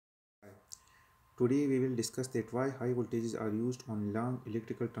Today we will discuss that why high voltages are used on long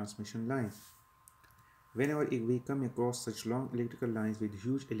electrical transmission lines. Whenever we come across such long electrical lines with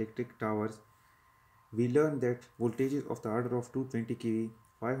huge electric towers, we learn that voltages of the order of 220 kV,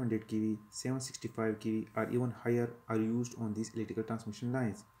 500 kV, 765 kV or even higher are used on these electrical transmission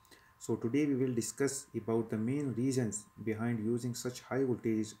lines. So today we will discuss about the main reasons behind using such high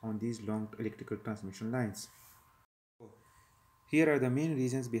voltages on these long electrical transmission lines. Here are the main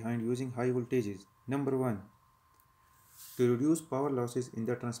reasons behind using high voltages. Number 1. To reduce power losses in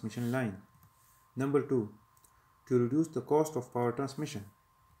the transmission line. Number 2. To reduce the cost of power transmission.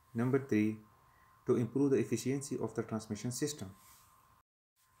 Number 3. To improve the efficiency of the transmission system.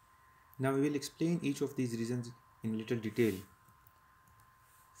 Now we will explain each of these reasons in little detail.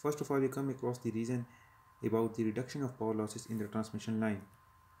 First of all, we come across the reason about the reduction of power losses in the transmission line.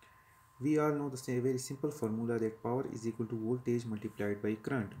 We all know the very simple formula that power is equal to voltage multiplied by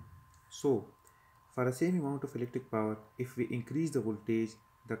current. So, for the same amount of electric power, if we increase the voltage,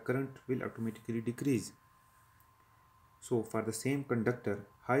 the current will automatically decrease. So, for the same conductor,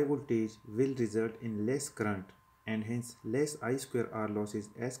 high voltage will result in less current and hence less I2R losses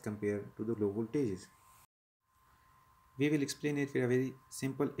as compared to the low voltages. We will explain it with a very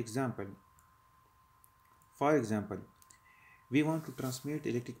simple example. For example, we want to transmit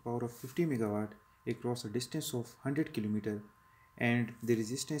electric power of 50 megawatt across a distance of 100 km and the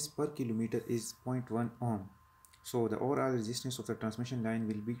resistance per kilometer is 0.1 ohm. So the overall resistance of the transmission line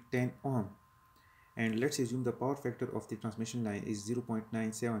will be 10 ohm. And let's assume the power factor of the transmission line is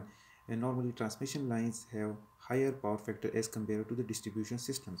 0.97, and normally transmission lines have higher power factor as compared to the distribution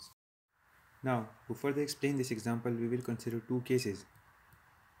systems. Now, to further explain this example, we will consider two cases.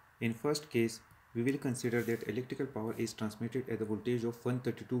 In first case, we will consider that electrical power is transmitted at the voltage of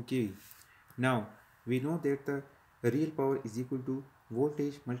 132 kV. Now, we know that the real power is equal to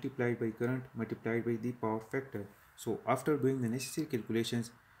voltage multiplied by current multiplied by the power factor. So, after doing the necessary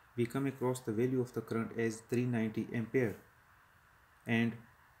calculations, we come across the value of the current as 390 ampere. And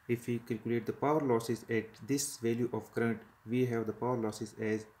if we calculate the power losses at this value of current, we have the power losses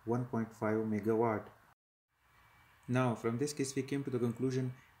as 1.5 megawatt. Now, from this case, we came to the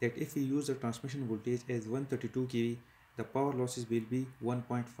conclusion that if we use the transmission voltage as 132 kV, the power losses will be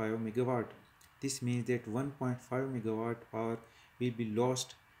 1.5 megawatt. This means that 1.5 megawatt power will be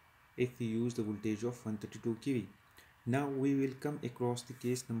lost if we use the voltage of 132 kV. Now, we will come across the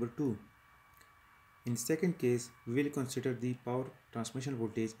case number 2. In second case, we will consider the power transmission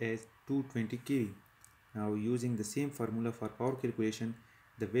voltage as 220 kV. Now, using the same formula for power calculation,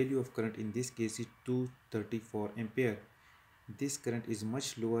 the value of current in this case is 234 ampere. This current is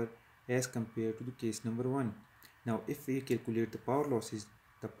much lower as compared to the case number 1. Now, if we calculate the power losses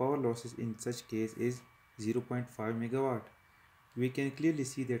in such case is 0.5 megawatt. We can clearly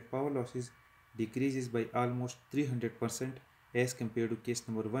see that power losses decreases by almost 300% as compared to case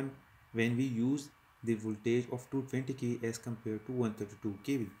number 1 when we use the voltage of 220 kV as compared to 132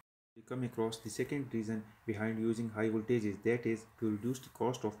 kV. We come across the second reason behind using high voltages, that is to reduce the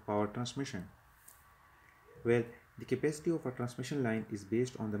cost of power transmission. Well, the capacity of a transmission line is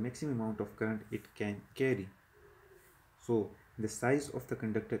based on the maximum amount of current it can carry. So, the size of the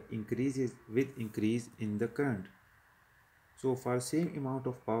conductor increases with increase in the current. So, for the same amount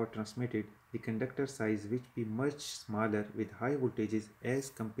of power transmitted, the conductor size will be much smaller with high voltages as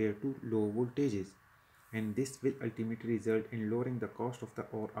compared to low voltages, and this will ultimately result in lowering the cost of the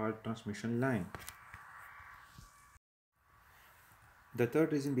overall transmission line. The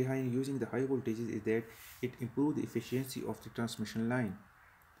third reason behind using the high voltages is that it improves the efficiency of the transmission line.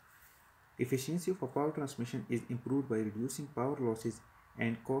 Efficiency of a power transmission is improved by reducing power losses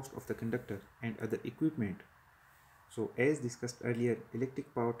and cost of the conductor and other equipment. So, as discussed earlier,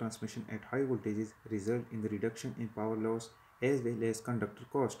 electric power transmission at high voltages result in the reduction in power loss as well as conductor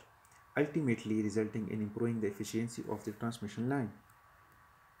cost, ultimately resulting in improving the efficiency of the transmission line.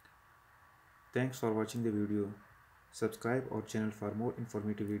 Thanks for watching the video. Subscribe our channel for more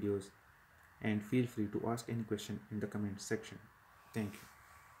informative videos and feel free to ask any question in the comment section. Thank you.